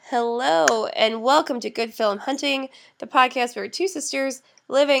Hello, and welcome to Good Film Hunting, the podcast where two sisters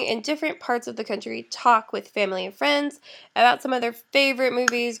living in different parts of the country talk with family and friends about some of their favorite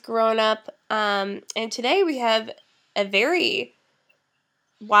movies growing up. And today we have a very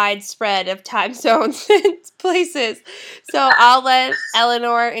wide spread of time zones and places. So I'll let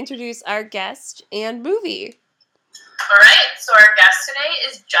Eleanor introduce our guest and movie. All right, so our guest today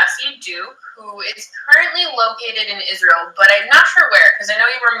is Jessie Duke, who is currently located in Israel, but I'm not sure where, because I know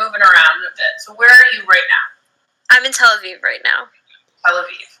you were moving around a bit. So where are you right now? I'm in Tel Aviv right now. Tel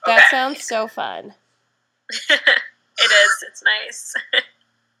Aviv. Okay. That sounds so fun. It is. It's nice.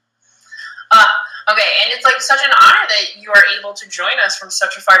 Okay, and it's like such an honor that you are able to join us from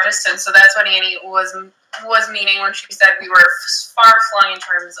such a far distance. So that's what Annie was meaning when she said we were far-flung in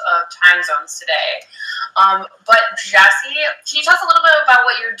terms of time zones today. But Jessie, can you tell us a little bit about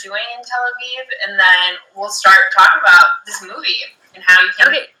what you're doing in Tel Aviv, and then we'll start talking about this movie and how you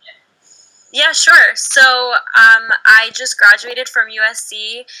came to it. Yeah, sure. So I just graduated from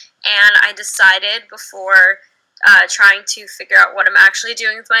USC, and I decided before trying to figure out what I'm actually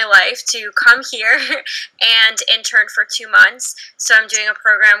doing with my life to come here and intern for 2 months. So I'm doing a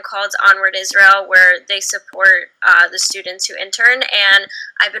program called Onward Israel where they support the students who intern, and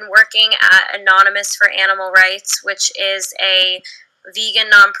I've been working at Anonymous for Animal Rights, which is a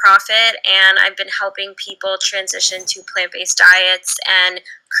vegan nonprofit, and I've been helping people transition to plant-based diets and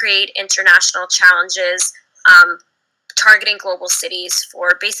create international challenges targeting global cities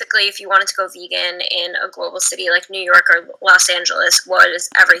for basically if you wanted to go vegan in a global city like New York or Los Angeles, what is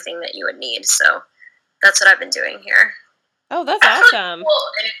everything that you would need. So that's what I've been doing here. Oh, that's awesome. Really cool.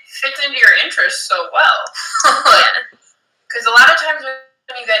 And it fits into your interests so well. Yeah. Because a lot of times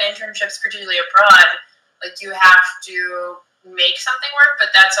when you get internships, particularly abroad, like you have to make something work, but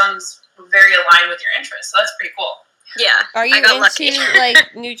that sounds very aligned with your interests. So that's pretty cool. Yeah. Are you into lucky.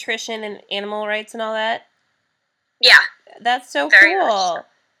 Like nutrition and animal rights and all that? Yeah. That's so Very cool.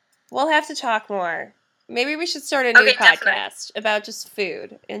 We'll have to talk more. Maybe we should start a new podcast about just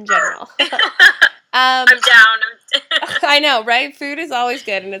food in general. I'm down. I know, right? Food is always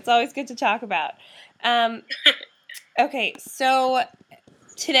good, and it's always good to talk about. Okay, so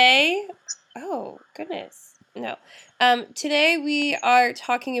today... Oh, goodness. No. Today we are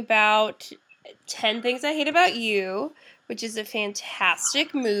talking about 10 Things I Hate About You, which is a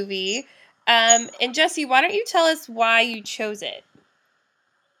fantastic movie. And Jessie, why don't you tell us why you chose it?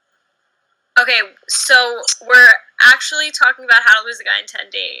 Okay, so we're actually talking about How to Lose a Guy in 10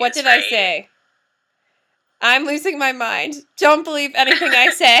 Days. What did I say? I'm losing my mind. Don't believe anything I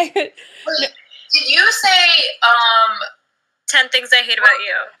say. Wait, did you say 10 Things I Hate About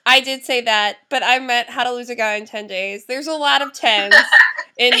You? I did say that, but I meant How to Lose a Guy in 10 Days. There's a lot of 10s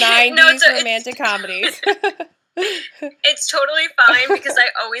in 90s romantic comedies. It's totally fine because I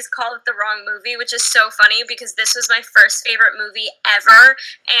always call it the wrong movie, which is so funny because this was my first favorite movie ever,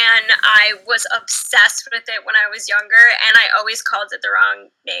 and I was obsessed with it when I was younger, and I always called it the wrong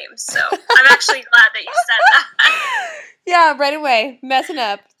name. So I'm actually glad that you said that. Yeah, right away. Messing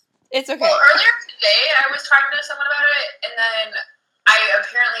up. It's okay. Well, earlier today, I was talking to someone about it, and then I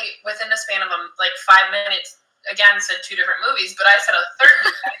apparently, within the span of 5 minutes, again said 2 different movies, but I said a third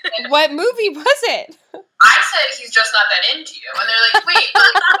movie. What movie was it? I said He's Just Not That Into You, and they're like, wait, what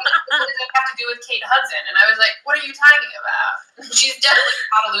does it have to do with Kate Hudson? And I was like, what are you talking about? She's definitely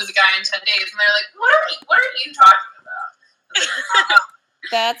How to Lose a Guy in 10 Days, and they're like, what are you talking about?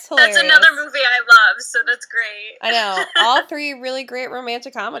 That's hilarious. That's another movie I love, so that's great. I know. All 3 really great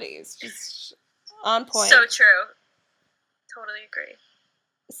romantic comedies. Just on point. So true. Totally agree.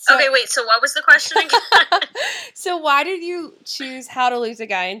 So, okay, wait, so what was the question again? So why did you choose How to Lose a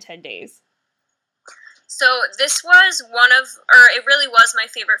Guy in 10 Days? So this was it really was my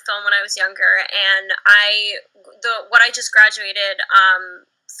favorite film when I was younger, and what I just graduated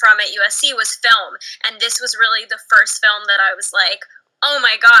from at USC was film, and this was really the first film that I was like, oh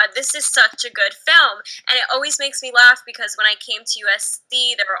my god, this is such a good film. And it always makes me laugh because when I came to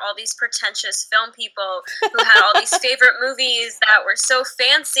USC, there were all these pretentious film people who had all these favorite movies that were so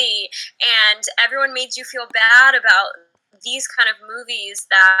fancy, and everyone made you feel bad about these kind of movies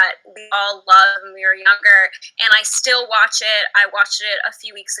that we all loved when we were younger. And I still watch it. I watched it a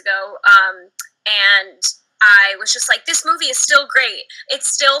few weeks ago, and I was just like, this movie is still great. It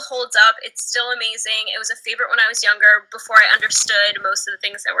still holds up. It's still amazing. It was a favorite when I was younger. Before I understood most of the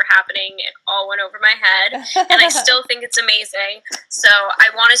things that were happening, it all went over my head. And I still think it's amazing. So I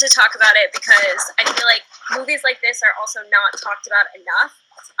wanted to talk about it because I feel like movies like this are also not talked about enough.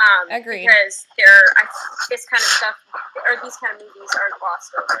 Agreed. Because this kind of stuff, or these kind of movies are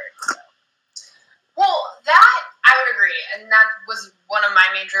glossed over. So. Well, that I would agree, and that was one of my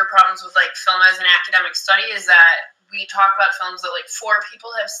major problems with like film as an academic study is that we talk about films that like 4 people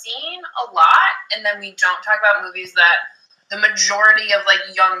have seen a lot, and then we don't talk about movies that the majority of like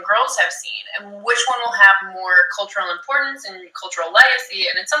young girls have seen, and which one will have more cultural importance and cultural legacy,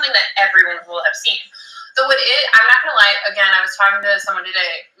 and it's something that everyone will have seen. Though I'm not gonna lie. Again, I was talking to someone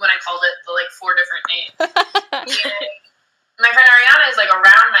today when I called it the like 4 different names. My friend Ariana is like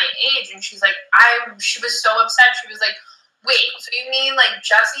around my age, and she's like, she was so upset. She was like, "Wait, so you mean like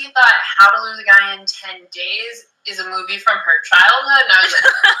Jessie thought How to Lose a Guy in 10 Days is a movie from her childhood?" And I was like,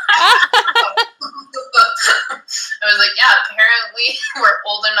 I was like, yeah, apparently we're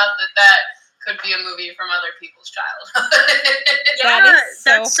old enough that could be a movie from other people's childhood. Yeah,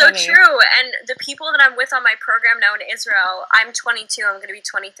 that's so true. And the people that I'm with on my program now in Israel, I'm 22, I'm going to be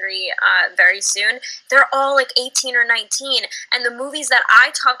 23 very soon. They're all like 18 or 19. And the movies that I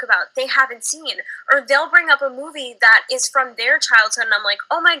talk about, they haven't seen. Or they'll bring up a movie that is from their childhood, and I'm like,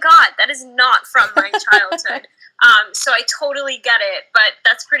 oh my God, that is not from my childhood. So I totally get it, but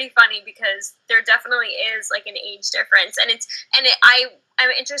that's pretty funny because there definitely is like an age difference, and I'm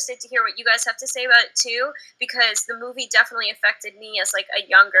interested to hear what you guys have to say about it too, because the movie definitely affected me as like a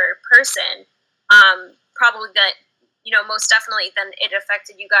younger person. Probably that, most definitely then it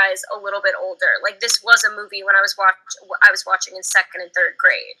affected you guys a little bit older. Like this was a movie when I was watching in 2nd and 3rd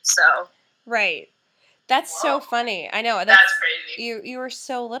grade. So right. That's so funny. I know. That's crazy. You were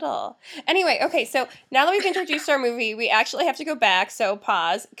so little. Anyway, okay, so now that we've introduced our movie, we actually have to go back, so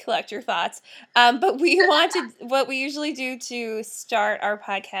pause, collect your thoughts. But what we usually do to start our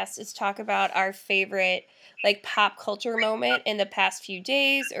podcast is talk about our favorite, like, pop culture moment in the past few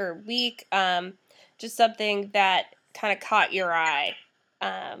days or week. Just something that kind of caught your eye.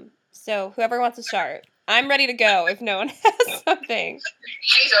 So whoever wants to start. I'm ready to go if no one has something.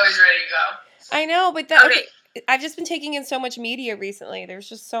 He's always ready to go. I know, but okay. I've just been taking in so much media recently. There's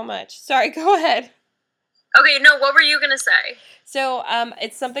just so much. Sorry, go ahead. Okay, no, what were you going to say? So,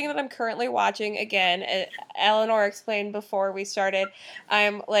 it's something that I'm currently watching again. Eleanor explained before we started.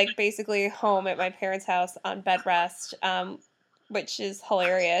 I'm, like, basically home at my parents' house on bed rest, which is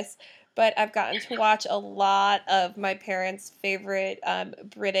hilarious. But I've gotten to watch a lot of my parents' favorite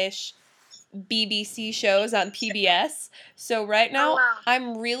British BBC shows on PBS. So right now,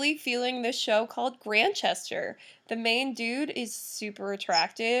 I'm really feeling this show called Grantchester. The main dude is super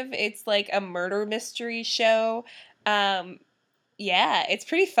attractive. It's like a murder mystery show. Yeah, it's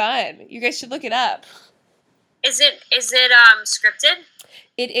pretty fun. You guys should look it up. Is it scripted?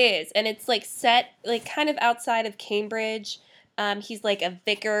 It is, and it's like set like kind of outside of Cambridge. He's like a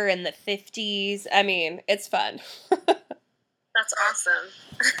vicar in the 50s. I mean, it's fun. That's awesome.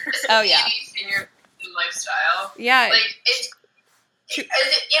 Oh yeah. Senior lifestyle. Yeah. Like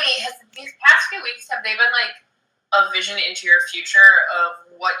Annie, these past few weeks have they been like a vision into your future of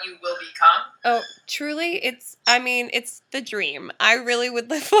what you will become? Oh, truly, it's the dream. I really would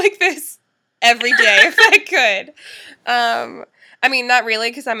live like this every day if I could. I mean, not really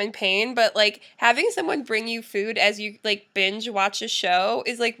because I'm in pain, but like having someone bring you food as you like binge watch a show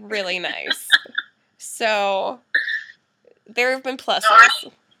is like really nice. So there have been pluses.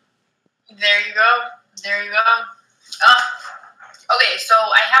 Right. There you go. Okay, so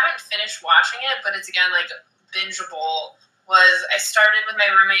I haven't finished watching it, but it's again like bingeable. I started with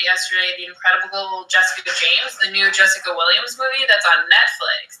my roommate yesterday the incredible Jessica James, the new Jessica Williams movie that's on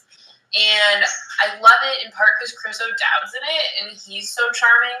Netflix. And I love it in part because Chris O'Dowd's in it, and he's so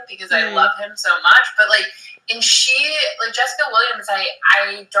charming because I love him so much. But Jessica Williams,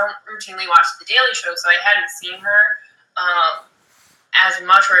 I don't routinely watch The Daily Show, so I hadn't seen her as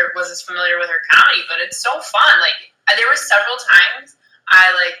much or was as familiar with her comedy. But it's so fun. Like there were several times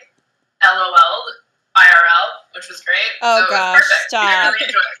I like LOL'd IRL, which was great. Oh so gosh, stop! I really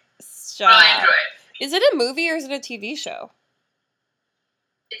enjoyed it. Stop. Really enjoyed it. Is it a movie or is it a TV show?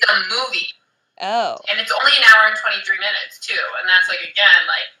 It's a movie. Oh. And it's only an hour and 23 minutes, too. And that's, like, again,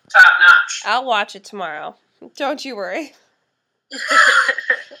 like, top notch. I'll watch it tomorrow. Don't you worry.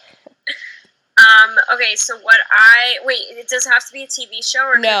 Okay, so it does have to be a TV show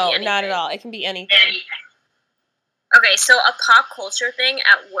or no, not at all. It can be anything. Okay, so a pop culture thing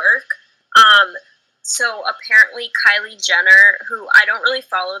at work. So apparently Kylie Jenner, who I don't really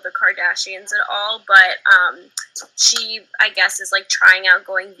follow the Kardashians at all, but she, I guess, is like trying out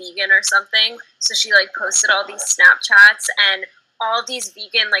going vegan or something. So she like posted all these Snapchats and all these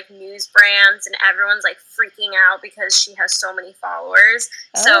vegan like news brands, and everyone's like freaking out because she has so many followers.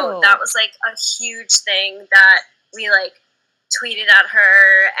 Oh. So that was like a huge thing that we like tweeted at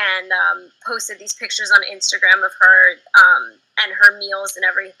her and posted these pictures on Instagram of her and her meals and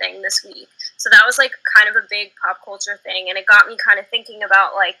everything this week. So that was like kind of a big pop culture thing, and it got me kind of thinking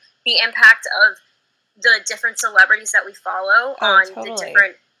about like the impact of the different celebrities that we follow on the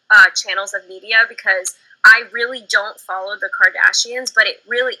different channels of media, because I really don't follow the Kardashians, but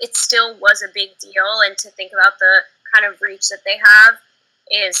it still was a big deal, and to think about the kind of reach that they have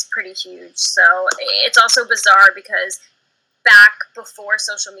is pretty huge. So it's also bizarre because back before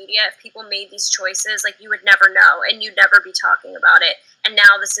social media, if people made these choices, like, you would never know and you'd never be talking about it. And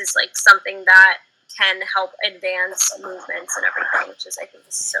now this is like something that can help advance movements and everything, which is, I think,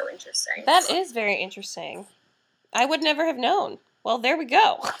 is so interesting. That is very interesting. I would never have known. Well, there we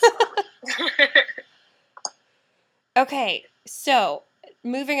go. Okay, so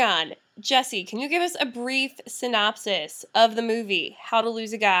moving on. Jesse, can you give us a brief synopsis of the movie How to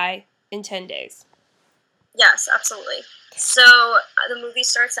Lose a Guy in 10 Days? Yes, absolutely. So the movie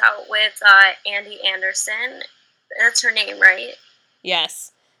starts out with Andy Anderson. That's her name, right?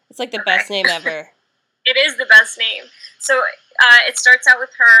 Yes. It's like the best name ever. It is the best name. So it starts out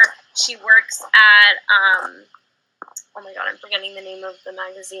with her. She works at, oh my god, I'm forgetting the name of the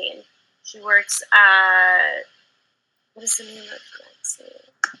magazine. She works at, what is the name of the magazine?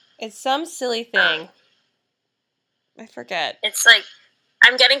 It's some silly thing. I forget. It's like,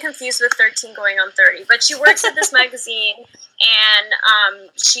 I'm getting confused with 13 going on 30, but she works at this magazine,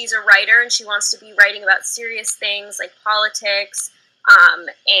 and she's a writer, and she wants to be writing about serious things like politics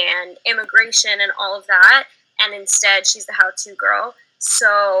and immigration and all of that, and instead she's the how-to girl.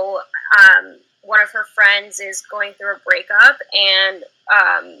 So one of her friends is going through a breakup, and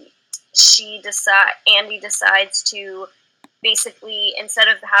Andy decides to basically, instead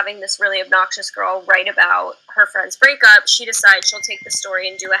of having this really obnoxious girl write about her friend's breakup, she decides she'll take the story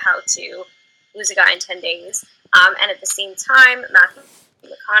and do a how-to lose a guy in 10 days. And at the same time, Matthew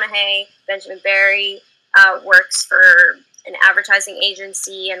McConaughey, Benjamin Barry, works for an advertising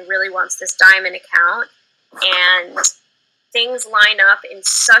agency and really wants this diamond account. And things line up in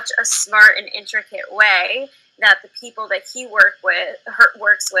such a smart and intricate way that the people that he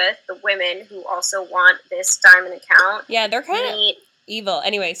works with, the women who also want this diamond account. Yeah, they're kind of evil.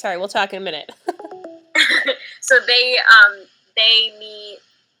 Anyway, sorry, we'll talk in a minute. So they meet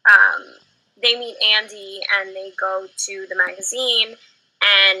Andy, and they go to the magazine,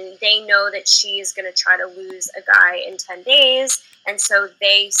 and they know that she is going to try to lose a guy in 10 days. And so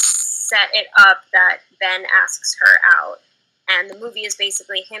they set it up that Ben asks her out. And the movie is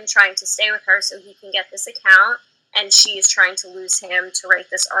basically him trying to stay with her so he can get this account, and she is trying to lose him to write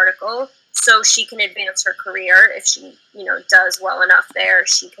this article so she can advance her career. If she, does well enough there,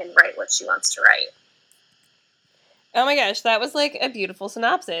 she can write what she wants to write. Oh my gosh, that was like a beautiful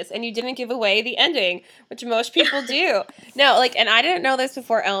synopsis, and you didn't give away the ending, which most people do. No, and I didn't know this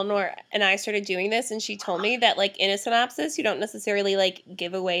before Eleanor and I started doing this, and she told me that, in a synopsis, you don't necessarily,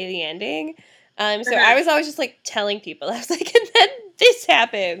 give away the ending. So I was always just, telling people. I was like, and then this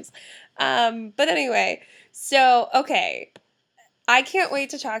happens. But anyway, so, okay. I can't wait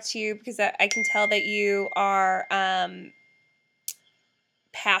to talk to you because I can tell that you are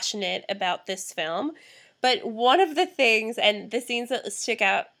passionate about this film. But one of the things, and the scenes that stick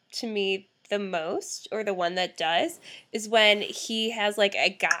out to me the most, or the one that does, is when he has, a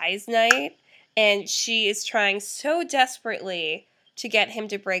guy's night, and she is trying so desperately to get him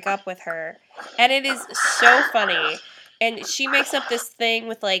to break up with her. And it is so funny. And she makes up this thing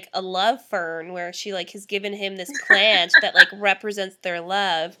with, a love fern where she, has given him this plant that, represents their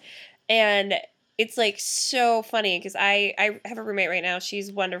love. And it's, so funny because I have a roommate right now.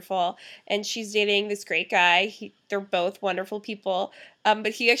 She's wonderful. And she's dating this great guy. They're both wonderful people. But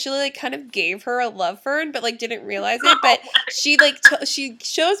he actually, kind of gave her a love fern, but, didn't realize it. But she, she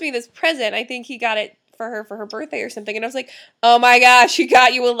shows me this present. I think he got it for her birthday or something. And I was like, oh my gosh, he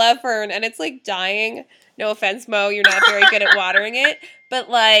got you a love fern. And it's, dying. No offense, Mo, you're not very good at watering it. But,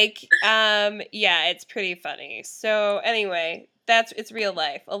 yeah, it's pretty funny. So, anyway, it's real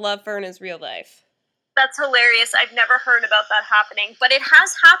life. A love fern is real life. That's hilarious. I've never heard about that happening. But it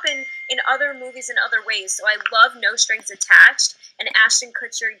has happened in other movies in other ways. So I love No Strings Attached. And Ashton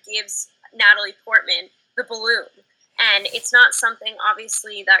Kutcher gives Natalie Portman the balloon. And it's not something,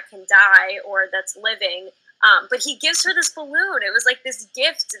 obviously, that can die or that's living. But he gives her this balloon. It was this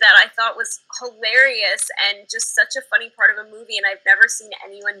gift that I thought was hilarious and just such a funny part of a movie. And I've never seen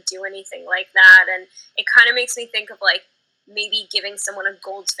anyone do anything like that. And it kind of makes me think of maybe giving someone a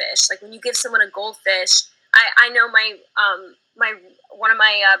goldfish. When you give someone a goldfish, I know my one of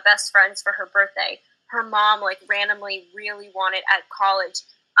my best friends, for her birthday, her mom randomly really wanted at college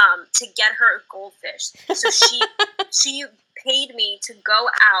to get her a goldfish. So she paid me to go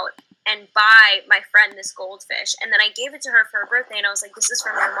out and buy my friend this goldfish. And then I gave it to her for her birthday, and I was like, this is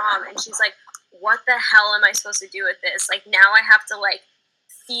from my mom. And she's like, what the hell am I supposed to do with this? Like, now I have to, like,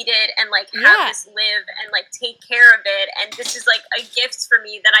 feed it and, like, have this live and, like, take care of it. And this is, like, a gift for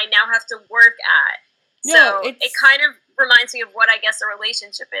me that I now have to work at. So it kind of reminds me of what I guess a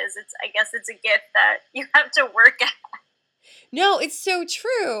relationship is. I guess it's a gift that you have to work at. No, it's so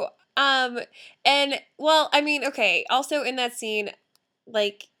true. And, well, I mean, okay, also in that scene,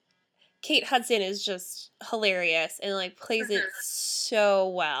 like, Kate Hudson is just hilarious and, like, plays it so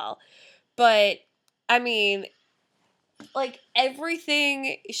well. But, I mean, like,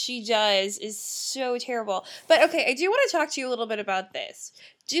 everything she does is so terrible. But, okay, I do want to talk to you a little bit about this.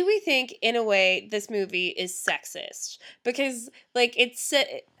 Do we think, in a way, this movie is sexist? Because, like,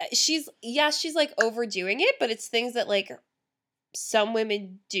 she's like, overdoing it, but it's things that, like, some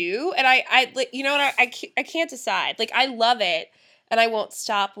women do. And I like, you know what, I can't decide. Like, I love it, and I won't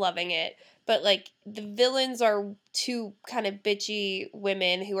stop loving it. But, like, the villains are two kind of bitchy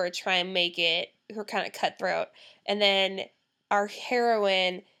women who are trying to make it, who are kind of cutthroat. And then our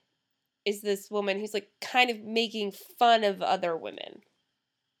heroine is this woman who's, like, kind of making fun of other women.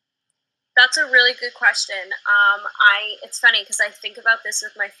 That's a really good question. It's funny because I think about this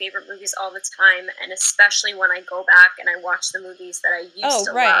with my favorite movies all the time, and especially when I go back and I watch the movies that I used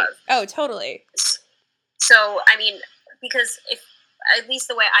to love. Oh, totally. So, I mean, because at least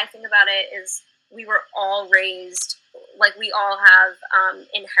the way I think about it is we were all raised, like, we all have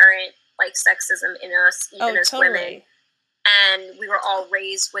inherent, like, sexism in us, even as women. And we were all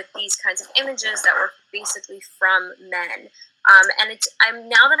raised with these kinds of images that were basically from men. And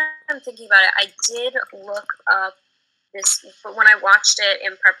now that I'm thinking about it, I did look up this, but when I watched it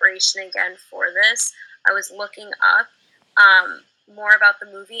in preparation again for this, I was looking up more about the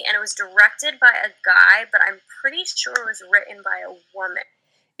movie, and it was directed by a guy, but I'm pretty sure it was written by a woman.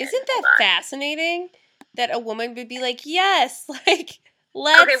 Isn't that fascinating? That a woman would be like, yes, like,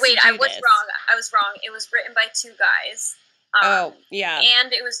 let's Okay, wait, I was this. wrong. I was wrong. It was written by two guys. Yeah.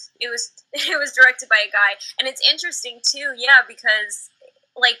 And it was directed by a guy. And it's interesting too, yeah, because,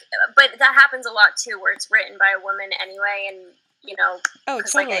 like, but that happens a lot too, where it's written by a woman anyway, and, you know,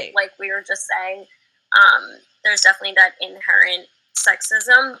 totally. like we were just saying, there's definitely that inherent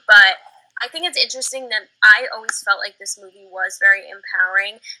sexism, but I think it's interesting that I always felt like this movie was very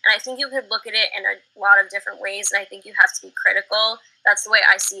empowering, and I think you could look at it in a lot of different ways, and I think you have to be critical. That's the way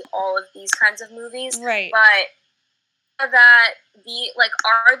I see all of these kinds of movies. Right. But that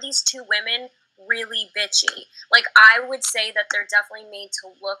are these two women really bitchy? Like, I would say that they're definitely made to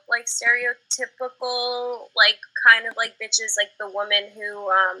look like stereotypical, like, kind of like bitches, like the women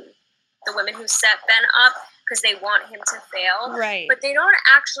who set Ben up because they want him to fail. Right. But they don't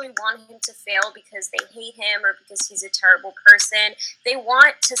actually want him to fail because they hate him or because he's a terrible person. They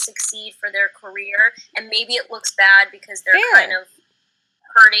want to succeed for their career, and maybe it looks bad because they're kind of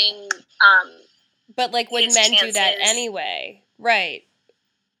hurting but, like, when men do that anyway. Right.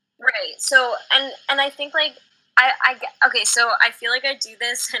 Right. So, and I think, like, okay, so I feel like I do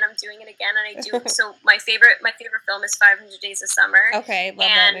this, and I'm doing it again, and I do. So my favorite film is 500 Days of Summer. Okay, love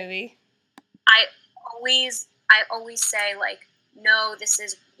that movie. I always say, like, no, this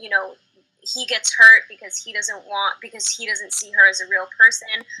is, you know, he gets hurt because he doesn't see her as a real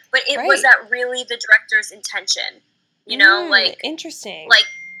person. But it was that really the director's intention, you know, like, interesting. Like,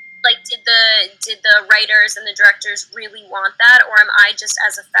 did the writers and the directors really want that, or am I just,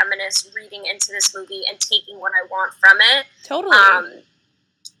 as a feminist, reading into this movie and taking what I want from it? Totally.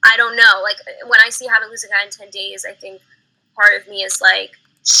 I don't know. Like, when I see How to Lose a Guy in 10 Days, I think part of me is like,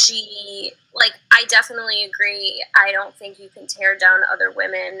 I definitely agree. I don't think you can tear down other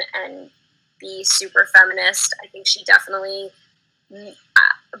women and be super feminist. I think she definitely,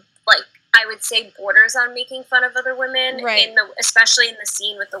 I would say, borders on making fun of other women, especially in the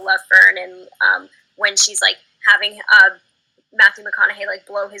scene with the love fern, and when she's, like, having Matthew McConaughey, like,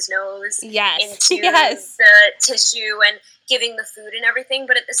 blow his nose into the tissue and giving the food and everything.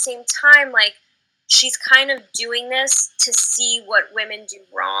 But at the same time, like, she's kind of doing this to see what women do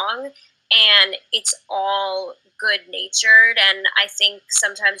wrong, and it's all good-natured, and I think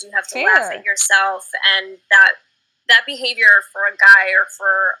sometimes you have to laugh at yourself, and that behavior for a guy or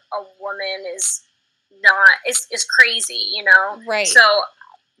for a woman is crazy, you know? Right. So,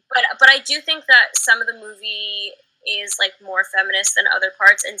 but I do think that some of the movie is, like, more feminist than other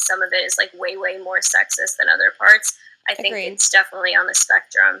parts, and some of it is, like, way, way more sexist than other parts. I think it's definitely on the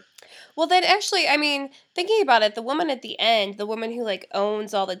spectrum. Well, then, actually, I mean, thinking about it, the woman at the end, the woman who, like,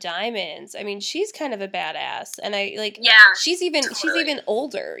 owns all the diamonds, I mean, she's kind of a badass, and she's even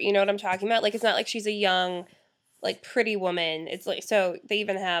older, you know what I'm talking about? Like, it's not like she's a young, like, pretty woman. It's like, so they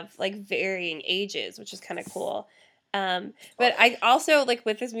even have, like, varying ages, which is kind of cool. But I also, like,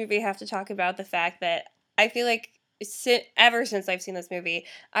 with this movie, have to talk about the fact that I feel like ever since I've seen this movie,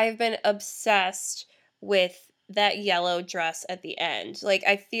 I've been obsessed with that yellow dress at the end. Like,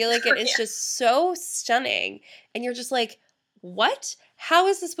 I feel like it is Yeah. just so stunning. And you're just like, what? How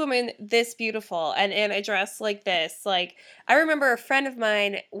is this woman this beautiful and in a dress like this? Like, I remember a friend of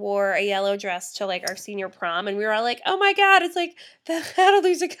mine wore a yellow dress to, like, our senior prom, and we were all like, oh my God, it's like the How to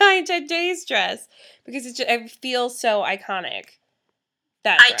Lose a Guy in 10 Days dress. Because it feels so iconic.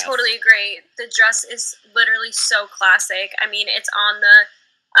 That I dress. totally agree. The dress is literally so classic. I mean, it's on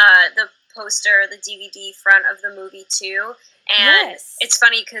the poster, the DVD front of the movie too. And Yes. it's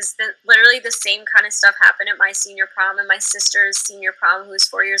funny because literally the same kind of stuff happened at my senior prom and my sister's senior prom, who was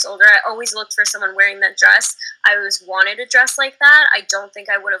 4 years older. I always looked for someone wearing that dress. I always wanted a dress like that. I don't think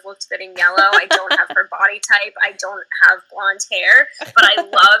I would have looked good in yellow. I don't have her body type. I don't have blonde hair, but I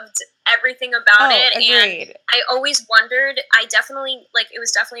loved everything about it. Agreed. And I always wondered, it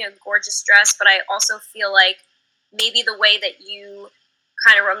was definitely a gorgeous dress, but I also feel like maybe the way that you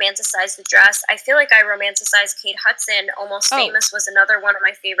kind of romanticize the dress, I feel like I romanticized Kate Hudson. Almost Famous was another one of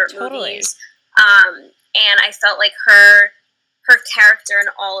my favorite movies. And I felt like her character in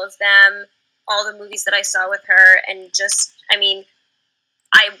all of them, all the movies that I saw with her, and just, I mean,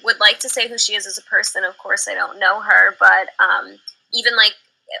 I would like to say who she is as a person. Of course, I don't know her, but even like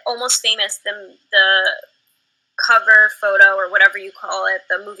Almost Famous, the cover photo or whatever you call it,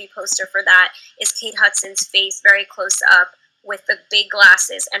 the movie poster for that is Kate Hudson's face very close up with the big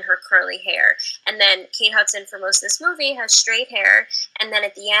glasses and her curly hair. And then Kate Hudson for most of this movie has straight hair. And then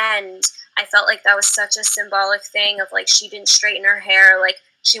at the end, I felt like that was such a symbolic thing of like she didn't straighten her hair. Like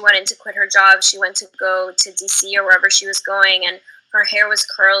she went in to quit her job. She went to go to DC or wherever she was going, and her hair was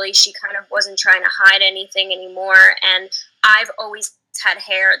curly. She kind of wasn't trying to hide anything anymore. And I've always had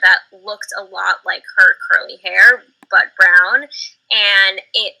hair that looked a lot like her curly hair, but brown. And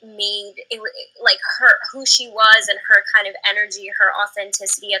it made it like her, who she was, and her kind of energy, her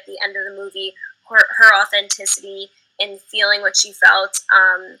authenticity at the end of the movie, her authenticity in feeling what she felt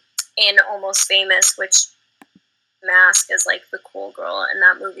in Almost Famous, which Mask as like the cool girl in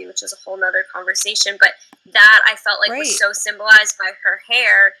that movie, which is a whole nother conversation. But that I felt like was so symbolized by her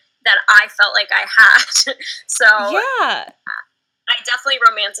hair that I felt like I had. So yeah, I definitely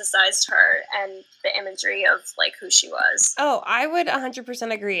romanticized her and the imagery of like who she was. Oh, I would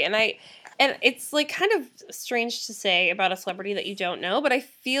 100% agree. And it's like kind of strange to say about a celebrity that you don't know, but I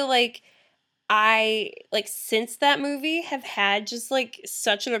feel like I, like, since that movie have had just like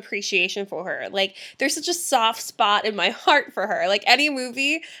such an appreciation for her. Like, there's such a soft spot in my heart for her. Like, any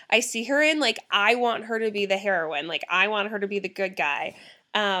movie I see her in, like, I want her to be the heroine. Like, I want her to be the good guy.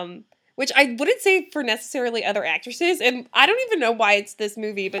 Which I wouldn't say for necessarily other actresses, and I don't even know why it's this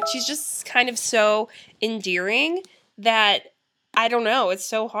movie, but she's just kind of so endearing that, I don't know, it's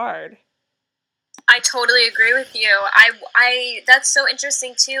so hard. I totally agree with you. I that's so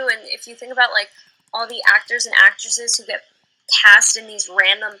interesting too, and if you think about like all the actors and actresses who get cast in these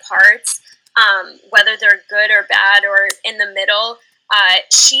random parts, whether they're good or bad or in the middle,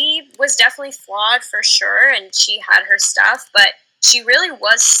 she was definitely flawed for sure, and she had her stuff, but she really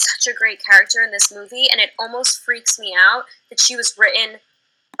was such a great character in this movie, and it almost freaks me out that she was written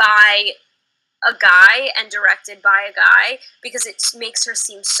by a guy and directed by a guy, because it makes her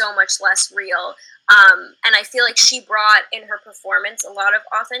seem so much less real. And I feel like she brought in her performance a lot of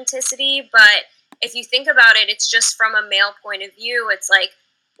authenticity, but if you think about it, it's just from a male point of view. It's like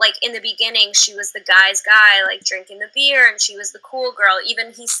in the beginning, she was the guy's guy, like drinking the beer, and she was the cool girl.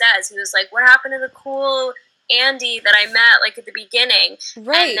 Even he was like, what happened to the cool Andy that I met like at the beginning?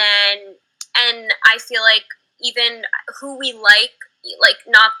 Right. And I feel like even who we like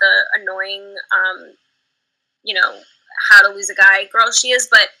not the annoying How to Lose a Guy girl she is,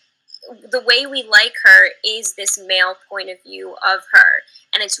 but the way we like her is this male point of view of her,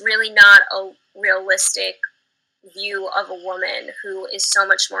 and it's really not a realistic view of a woman who is so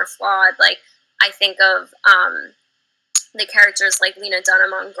much more flawed. Like, I think of the characters like Lena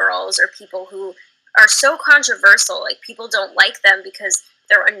Dunham on Girls, or people who are so controversial. Like, people don't like them because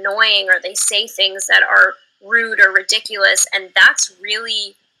they're annoying, or they say things that are rude or ridiculous, and that's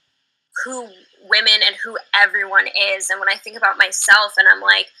really who women and who everyone is. And when I think about myself, and I'm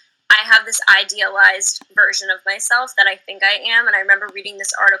like, I have this idealized version of myself that I think I am, and I remember reading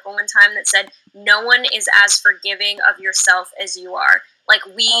this article one time that said, no one is as forgiving of yourself as you are. Like,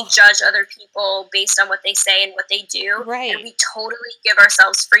 we judge other people based on what they say and what they do. Right. And we totally give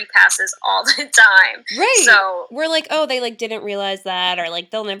ourselves free passes all the time. Right. So we're like, oh, they like didn't realize that, or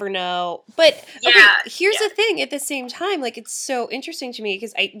like they'll never know. But okay, here's the thing. At the same time, like it's so interesting to me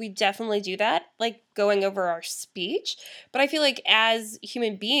because we definitely do that, like going over our speech. But I feel like as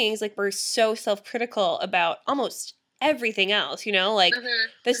human beings, like we're so self-critical about almost everything else. You know, like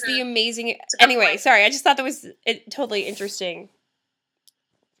that's the amazing. Anyway, sorry, I just thought that was a totally interesting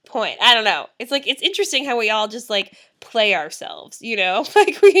point. I don't know. It's like it's interesting how we all just like play ourselves, you know?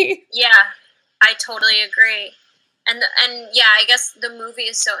 Like we I totally agree. And yeah, I guess the movie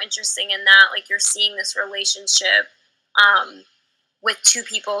is so interesting in that like you're seeing this relationship with two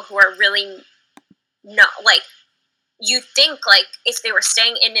people who are really not like you think like if they were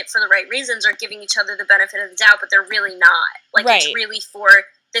staying in it for the right reasons or giving each other the benefit of the doubt, but they're really not. Like it's really for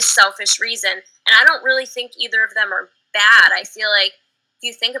this selfish reason. And I don't really think either of them are bad. I feel like if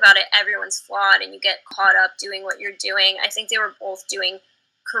you think about it, everyone's flawed and you get caught up doing what you're doing. I think they were both doing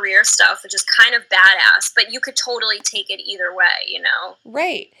career stuff, which is kind of badass, but you could totally take it either way, you know?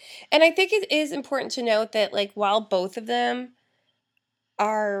 Right. And I think it is important to note that, like, while both of them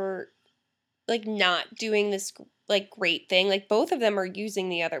are, like, not doing this, like, great thing, like, both of them are using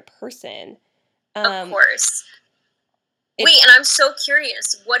the other person. Of course. Wait, and I'm so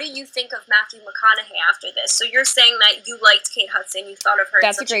curious. What do you think of Matthew McConaughey after this? So you're saying that you liked Kate Hudson, you thought of her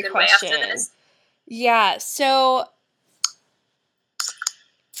in such a good way after this? Yeah, so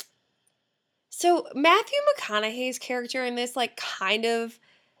Matthew McConaughey's character in this, like, kind of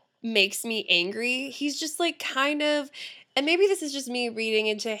makes me angry. He's just, like, kind of, and maybe this is just me reading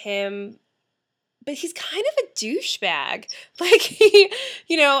into him, but he's kind of a douchebag. Like, he,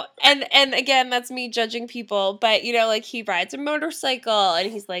 you know, and again, that's me judging people, but, you know, like, he rides a motorcycle,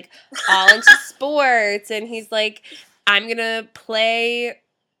 and he's, like, all into sports, and he's, like, I'm gonna play,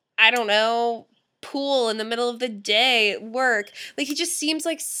 I don't know, pool in the middle of the day at work. Like, he just seems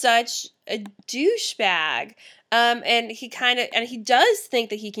like such a douchebag. And he does think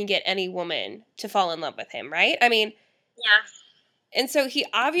that he can get any woman to fall in love with him, right? I mean, yeah. And so he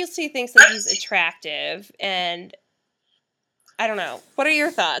obviously thinks that he's attractive, and I don't know. What are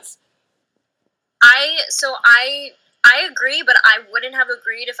your thoughts? I agree, but I wouldn't have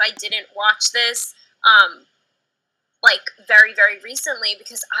agreed if I didn't watch this like very, very recently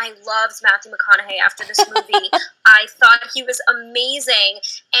because I loved Matthew McConaughey after this movie. I thought he was amazing.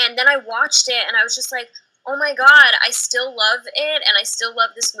 And then I watched it and I was just like, oh my God, I still love it and I still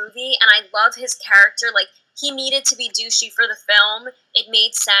love this movie and I love his character. Like, he needed to be douchey for the film. It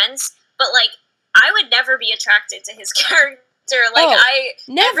made sense. But, like, I would never be attracted to his character. Like,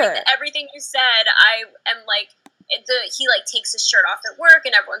 everything you said, I am, like, he, like, takes his shirt off at work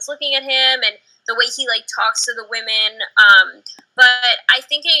and everyone's looking at him and the way he, like, talks to the women. But I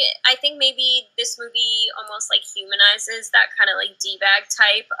think maybe this movie almost, like, humanizes that kind of, like, D-bag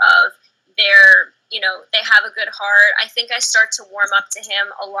type of they have a good heart. I think I start to warm up to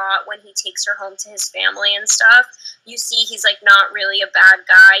him a lot when he takes her home to his family and stuff. You see he's like not really a bad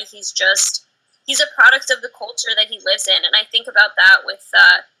guy. He's a product of the culture that he lives in. And I think about that with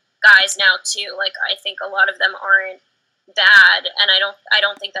guys now too. Like, I think a lot of them aren't bad. And I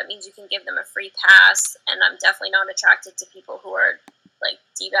don't think that means you can give them a free pass. And I'm definitely not attracted to people who are like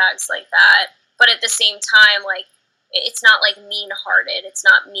D-bags like that. But at the same time, like, it's not like mean-hearted. It's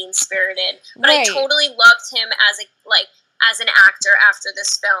not mean-spirited. But I totally loved him as an actor after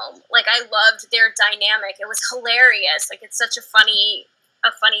this film. Like, I loved their dynamic. It was hilarious. Like, it's such a funny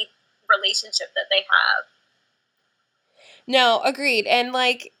relationship that they have. No, agreed. And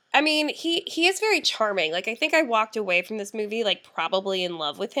like, I mean, he is very charming. Like, I think I walked away from this movie like probably in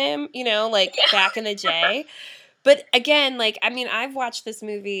love with him. You know, like back in the day. But again, like, I mean, I've watched this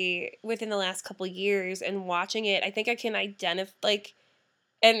movie within the last couple of years, and watching it, I think I can identify, like,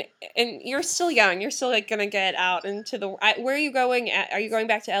 and you're still young. You're still, like, going to get out into the, where are you going? Are you going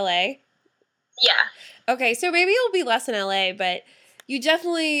back to LA? Yeah. Okay, so maybe it'll be less in LA, but you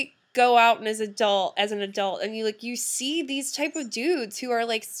definitely go out and as an adult, and you see these type of dudes who are,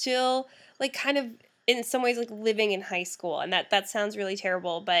 like, still, like, kind of, in some ways, like, living in high school, and that sounds really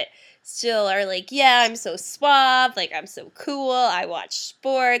terrible, but still are like, yeah, I'm so suave, like, I'm so cool, I watch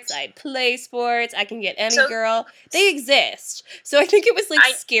sports, I play sports, I can get any girl. They exist. So I think it was, like,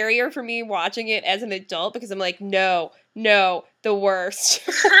 scarier for me watching it as an adult, because I'm like, no, the worst.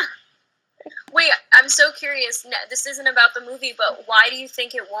 Wait, I'm so curious. This isn't about the movie, but why do you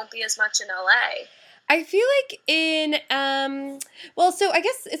think it won't be as much in LA? I feel like so I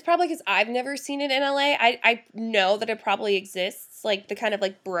guess it's probably because I've never seen it in LA. I know that it probably exists, like the kind of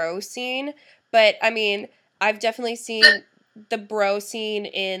like bro scene, but I mean, I've definitely seen the bro scene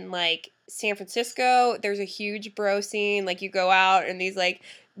in, like, San Francisco. There's a huge bro scene. Like, you go out and these, like,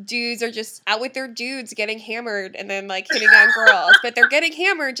 dudes are just out with their dudes getting hammered and then, like, hitting on girls. But they're getting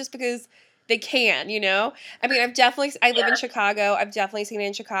hammered just because they can, you know? I mean, I live in Chicago. I've definitely seen it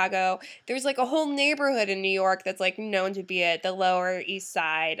in Chicago. There's, like, a whole neighborhood in New York that's, like, known to be at the Lower East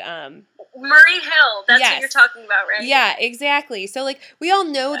Side. Murray Hill, that's Yes. what you're talking about, right? Yeah, exactly. So, like, we all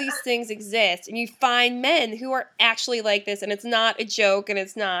know these things exist, and you find men who are actually like this, and it's not a joke, and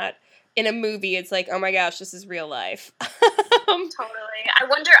it's not in a movie. It's like, oh my gosh, this is real life. Totally. I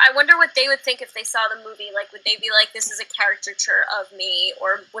wonder what they would think if they saw the movie. Like, would they be like, this is a caricature of me,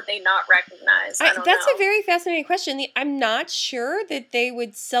 or would they not recognize? I don't That's know. a very fascinating question. I'm not sure that they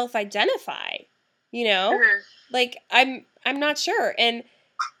would self-identify, you know? Mhm. Like, I'm not sure. And,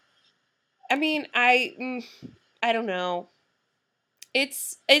 I mean, I don't know.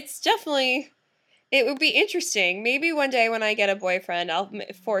 It's definitely... It would be interesting. Maybe one day when I get a boyfriend, I'll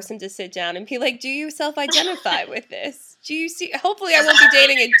force him to sit down and be like, do you self-identify with this? Do you see... Hopefully I won't be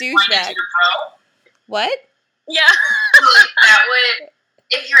dating a douchebag. What? Yeah. That would...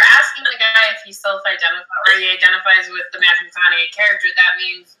 If you're asking the guy if he self-identifies or he identifies with the Matthew McConaughey character, that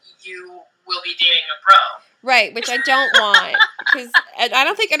means you will be dating a bro. Right, which I don't want. Because I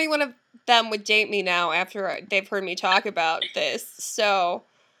don't think any one of them would date me now after they've heard me talk about this. So,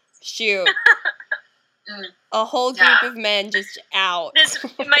 shoot. A whole group of men just out.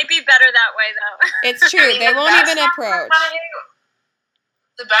 It might be better that way, though. It's true. I mean, they won't even approach.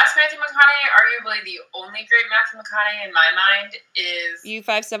 The best Matthew McConaughey, arguably the only great Matthew McConaughey in my mind, is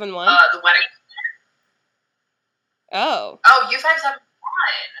U-571? The Wedding Planner. Oh. Oh,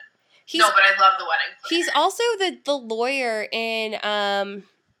 U-571. No, but I love The Wedding Planner. He's also the lawyer in,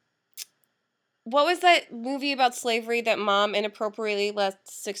 what was that movie about slavery that Mom inappropriately let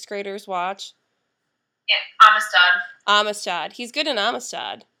 6th graders watch? Yeah, Amistad. He's good in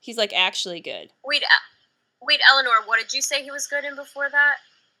Amistad. He's, like, actually good. Wait, Eleanor, what did you say he was good in before that?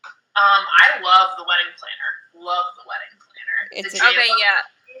 I love The Wedding Planner. Love The Wedding Planner. Okay, yeah.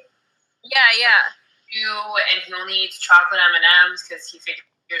 Yeah. And he only eats chocolate M&Ms because he figures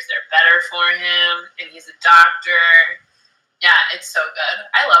they're better for him, and he's a doctor. Yeah, it's so good.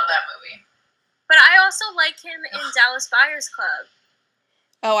 I love that movie. But I also like him in Dallas Buyers Club.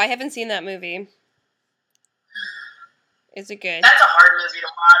 Oh, I haven't seen that movie. Is it good? That's a hard movie to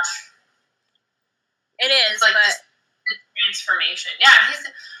watch. It is, it's like the transformation. Yeah,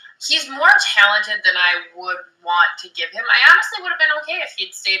 he's more talented than I would want to give him. I honestly would have been okay if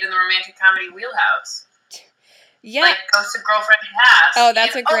he'd stayed in the romantic comedy wheelhouse. Yeah. Like Ghost of Girlfriend Past. Oh,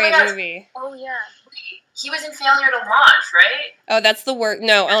 that's a great movie. Oh, yeah. He was in Failure to Launch, right? Oh, that's the work.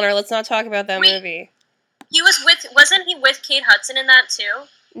 No, Eleanor, let's not talk about that movie. Wasn't he with Kate Hudson in that too?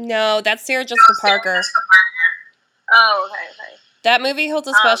 No, that's Sarah Jessica Parker. Oh, okay. That movie holds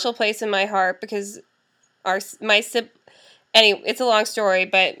a special place in my heart because anyway, it's a long story,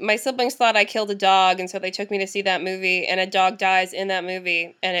 but my siblings thought I killed a dog, and so they took me to see that movie, and a dog dies in that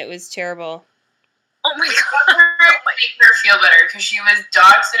movie, and it was terrible. Oh my god. Make her feel better because she was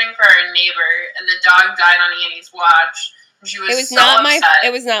dog sitting for her neighbor, and the dog died on Annie's watch. And she was upset.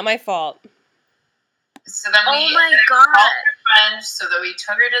 It was not my fault. So then we called her friends so that we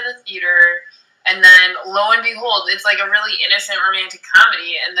took her to the theater, and then lo and behold, it's like a really innocent romantic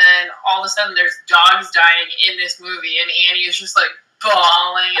comedy, and then all of a sudden there's dogs dying in this movie, and Annie is just like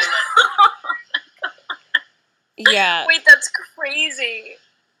bawling. Yeah. Wait, that's crazy.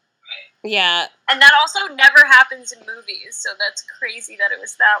 Yeah. And that also never happens in movies, so that's crazy that it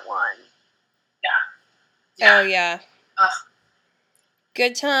was that one. Yeah. Oh, yeah. Ugh.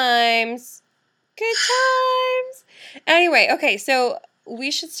 Good times. Anyway, okay, so we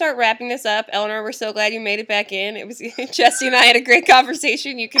should start wrapping this up. Eleanor, we're so glad you made it back in. It was Jesse and I had a great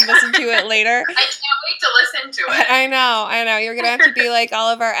conversation. You can listen to it later. I can't wait to listen to it. I know. You're going to have to be like all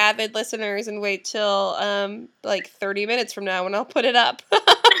of our avid listeners and wait till like 30 minutes from now when I'll put it up.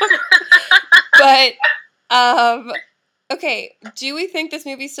 But, okay, do we think this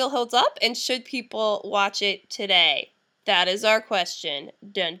movie still holds up, and should people watch it today? That is our question.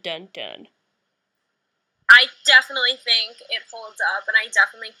 Dun, dun, dun. I definitely think it holds up, and I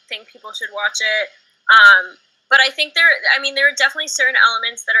definitely think people should watch it. But I think there are definitely certain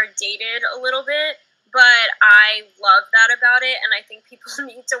elements that are dated a little bit, but I love that about it, and I think people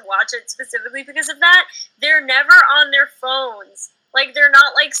need to watch it specifically because of that. They're never on their phones. Like, they're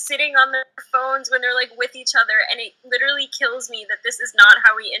not, like, sitting on their phones when they're, like, with each other, and it literally kills me that this is not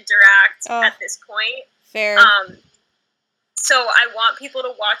how we interact at this point. Fair. So I want people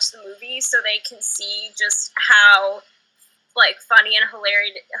to watch the movie so they can see just how like funny and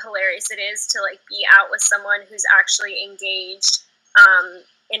hilarious it is to like be out with someone who's actually engaged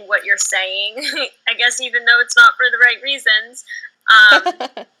in what you're saying. I guess even though it's not for the right reasons.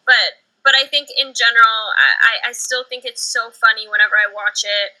 But I think in general, I still think it's so funny whenever I watch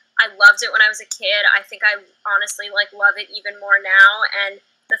it. I loved it when I was a kid. I think I honestly like love it even more now. And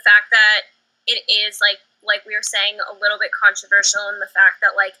the fact that it is like we were saying, a little bit controversial, and the fact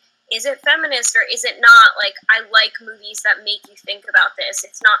that like, is it feminist or is it not? Like, I like movies that make you think about this.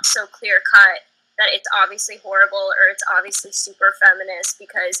 It's not so clear cut that it's obviously horrible or it's obviously super feminist,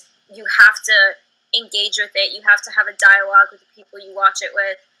 because you have to engage with it. You have to have a dialogue with the people you watch it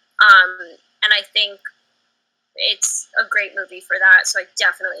with. And I think it's a great movie for that. So I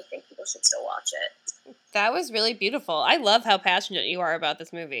definitely think people should still watch it. That was really beautiful. I love how passionate you are about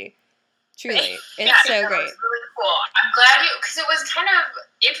this movie. Truly. It's yeah, so great. It was really cool. I'm glad because it was kind of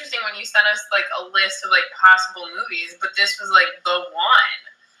interesting when you sent us like a list of like possible movies, but this was like the one.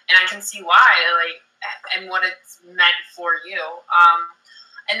 And I can see why, like, and what it's meant for you.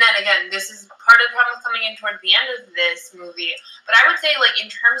 And then again, this is part of the problem coming in toward the end of this movie. But I would say, like, in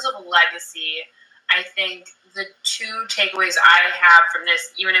terms of legacy, I think the two takeaways I have from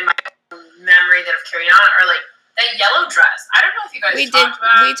this, even in my memory that have carried on, are like that yellow dress. I don't know if you guys talked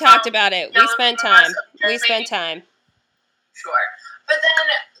about it. We talked about it. We spent time. Sure. But then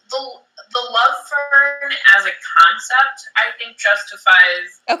the love fern as a concept, I think,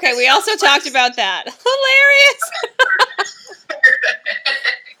 justifies. Okay, we also talked about that. Hilarious.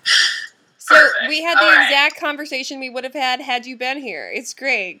 So Perfect. we had the exact conversation we would have had you been here. It's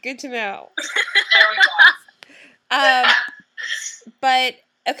great. Good to know. There we go. But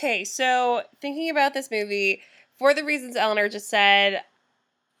okay, so thinking about this movie, for the reasons Eleanor just said,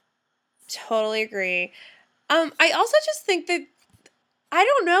 totally agree. I also just think that, I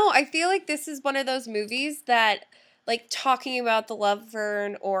don't know, I feel like this is one of those movies that, like, talking about the love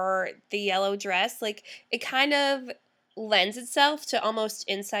fern or the yellow dress, like, it kind of lends itself to almost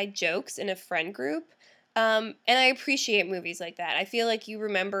inside jokes in a friend group. And I appreciate movies like that. I feel like you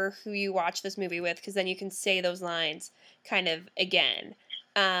remember who you watch this movie with, because then you can say those lines kind of again.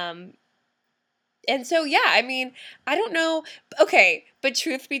 And so, yeah, I mean, I don't know. Okay, but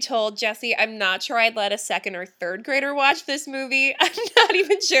truth be told, Jesse, I'm not sure I'd let a second or third grader watch this movie. I'm not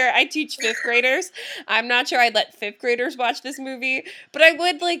even sure. I teach fifth graders. I'm not sure I'd let fifth graders watch this movie. But I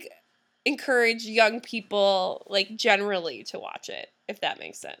would, like, encourage young people, like, generally to watch it, if that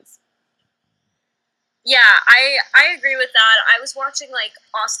makes sense. Yeah, I agree with that. I was watching, like,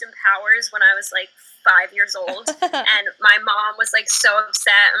 Austin Powers when I was, like, 5 years old, and my mom was, like, so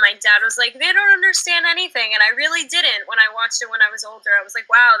upset, and my dad was like, they don't understand anything, and I really didn't when I watched it when I was older. I was like,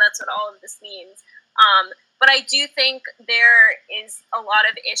 wow, that's what all of this means. But I do think there is a lot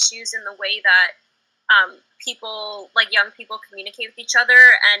of issues in the way that people, like, young people communicate with each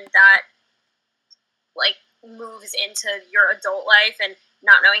other, and that, like, moves into your adult life, and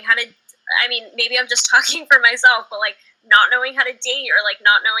not knowing how to, I mean, maybe I'm just talking for myself, but, like, not knowing how to date, or, like,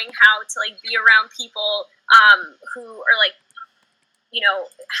 not knowing how to, like, be around people who are, like, you know,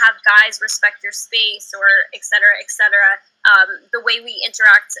 have guys respect your space, or et cetera, et cetera. The way we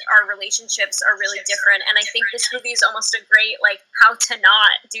interact, our relationships are really different, and I think this movie is almost a great, like, how to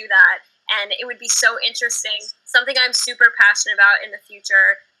not do that. And it would be so interesting, something I'm super passionate about in the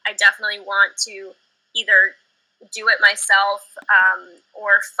future. I definitely want to either do it myself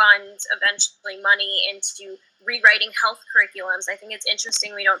or fund eventually money into rewriting health curriculums. I think it's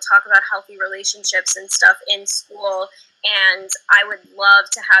interesting we don't talk about healthy relationships and stuff in school, and I would love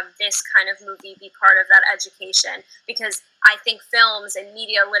to have this kind of movie be part of that education, because I think films and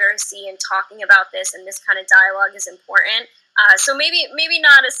media literacy and talking about this and this kind of dialogue is important. So maybe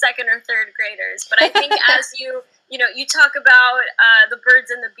not a second or third graders, but I think as you talk about the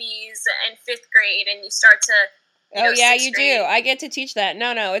birds and the bees in fifth grade, and you start to you do. I get to teach that.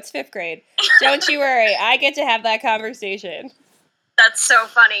 No, it's fifth grade. Don't you worry. I get to have that conversation. That's so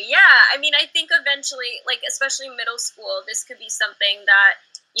funny. Yeah, I mean, I think eventually, like, especially middle school, this could be something that,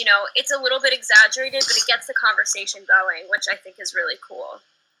 you know, it's a little bit exaggerated, but it gets the conversation going, which I think is really cool.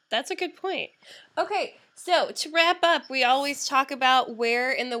 That's a good point. Okay, so to wrap up, we always talk about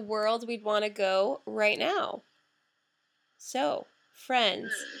where in the world we'd want to go right now. So,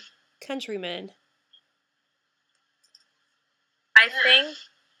 friends, countrymen. I think,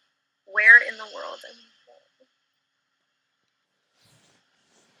 where in the world?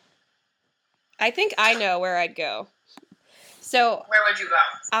 I think I know where I'd go. So, where would you go?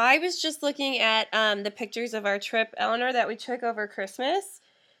 I was just looking at the pictures of our trip, Eleanor, that we took over Christmas.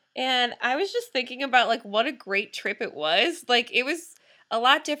 And I was just thinking about, like, what a great trip it was. Like, it was a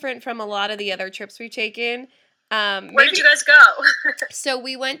lot different from a lot of the other trips we've taken. Where did you guys go? So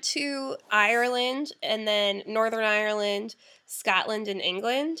we went to Ireland and then Northern Ireland, Scotland, and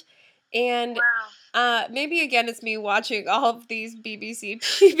England. And Wow. maybe again it's me watching all of these BBC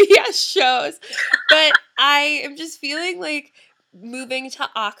PBS shows, but I am just feeling like moving to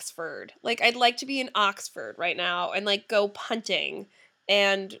Oxford. Like I'd like to be in Oxford right now and like go punting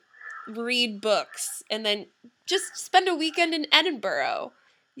and read books and then just spend a weekend in Edinburgh.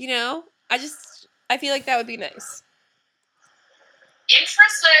 You know? I feel like that would be nice.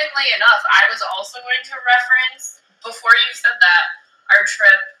 Interestingly enough, I was also going to reference, before you said that, our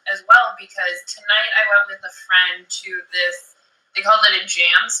trip as well, because tonight I went with a friend to this, they called it a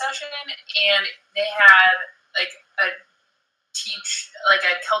jam session, and they had like a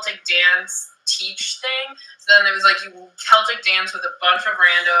Celtic dance teach thing. So then there was like you Celtic dance with a bunch of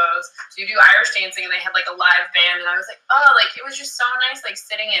randos. So you do Irish dancing, and they had like a live band, and I was like, oh, like it was just so nice, like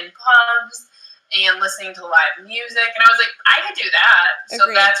sitting in pubs and listening to live music, and I was like, I could do that. So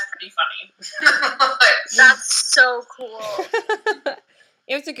Agreed. that's pretty funny. That's so cool.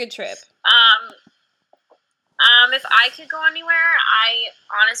 It was a good trip. If I could go anywhere, I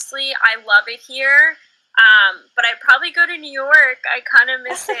love it here. But I'd probably go to New York. I kind of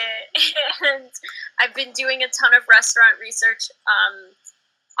miss it, and I've been doing a ton of restaurant research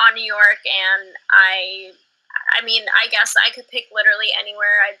on New York, and I mean, I guess I could pick literally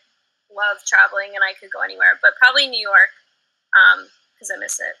anywhere. I love traveling, and I could go anywhere, but probably New York, because I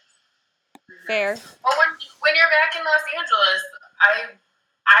miss it. Fair. Well, when you're back in Los Angeles,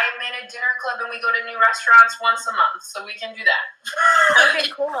 I'm in a dinner club, and we go to new restaurants once a month, so we can do that. Okay,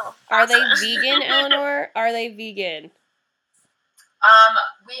 cool. Are they vegan, Eleanor? Are they vegan?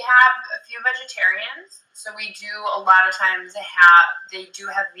 We have a few vegetarians, so we do a lot of times they do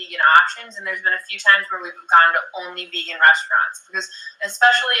have vegan options, and there's been a few times where we've gone to only vegan restaurants, because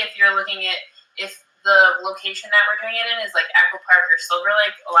especially if you're looking at, if the location that we're doing it in is like Echo Park or Silver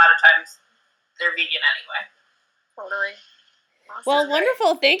Lake, a lot of times they're vegan anyway. Totally. Awesome. Well,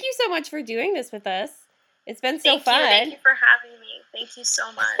 wonderful. Thank you so much for doing this with us. It's been so fun. Thank you for having me. Thank you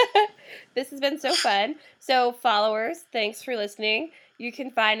so much. This has been so fun. So, followers, thanks for listening. You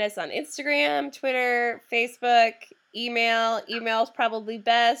can find us on Instagram, Twitter, Facebook, email. Email's probably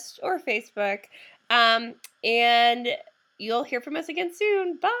best, or Facebook. And you'll hear from us again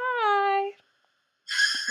soon. Bye.